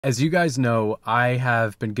As you guys know, I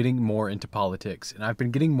have been getting more into politics, and I've been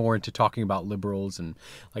getting more into talking about liberals and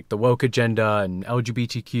like the woke agenda and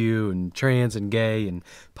LGBTQ and trans and gay and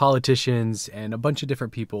politicians and a bunch of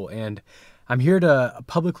different people. And I'm here to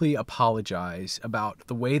publicly apologize about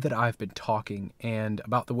the way that I've been talking and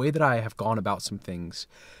about the way that I have gone about some things.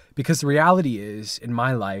 Because the reality is, in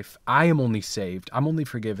my life, I am only saved, I'm only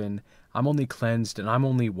forgiven, I'm only cleansed, and I'm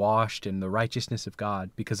only washed in the righteousness of God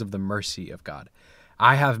because of the mercy of God.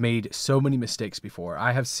 I have made so many mistakes before.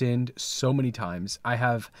 I have sinned so many times. I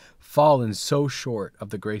have fallen so short of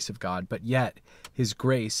the grace of God, but yet his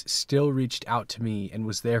grace still reached out to me and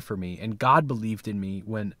was there for me. And God believed in me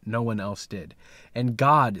when no one else did. And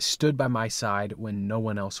God stood by my side when no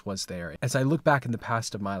one else was there. As I look back in the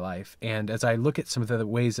past of my life, and as I look at some of the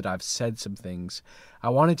ways that I've said some things, I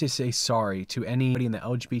wanted to say sorry to anybody in the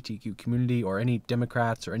LGBTQ community or any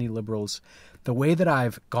Democrats or any liberals. The way that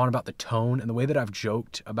I've gone about the tone and the way that I've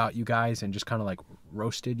joked about you guys and just kind of like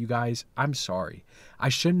roasted you guys, I'm sorry. I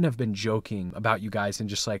shouldn't have been joking about you guys and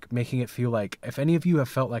just like making it feel like if any of you have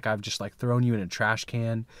felt like I've just like thrown you in a trash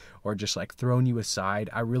can or just like thrown you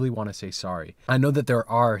aside, I really want to say sorry. I know that there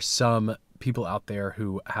are some people out there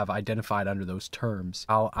who have identified under those terms.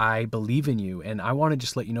 I believe in you, and I want to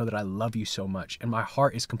just let you know that I love you so much, and my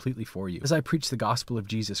heart is completely for you. As I preach the gospel of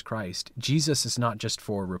Jesus Christ, Jesus is not just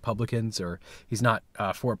for Republicans, or he's not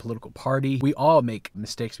for a political party. We all make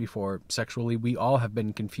mistakes before sexually. We all have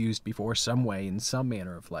been confused before some way in some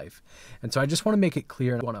manner of life. And so I just want to make it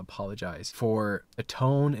clear, and I want to apologize for the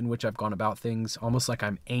tone in which I've gone about things, almost like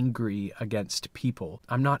I'm angry against people.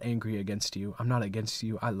 I'm not angry against you. I'm not against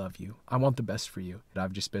you. I love you. I want the best for you.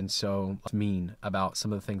 I've just been so mean about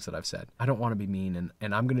some of the things that I've said. I don't want to be mean,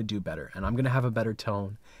 and I'm going to do better, and I'm going to have a better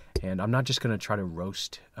tone, and I'm not just going to try to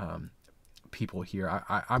roast people here.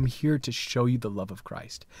 I'm here to show you the love of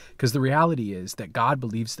Christ, because the reality is that God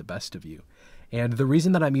believes the best of you. And the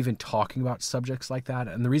reason that I'm even talking about subjects like that,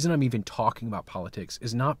 and the reason I'm even talking about politics,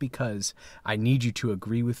 is not because I need you to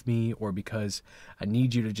agree with me or because I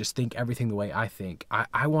need you to just think everything the way I think.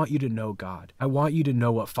 I want you to know God. I want you to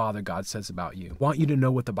know what Father God says about you. I want you to know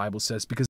what the Bible says, because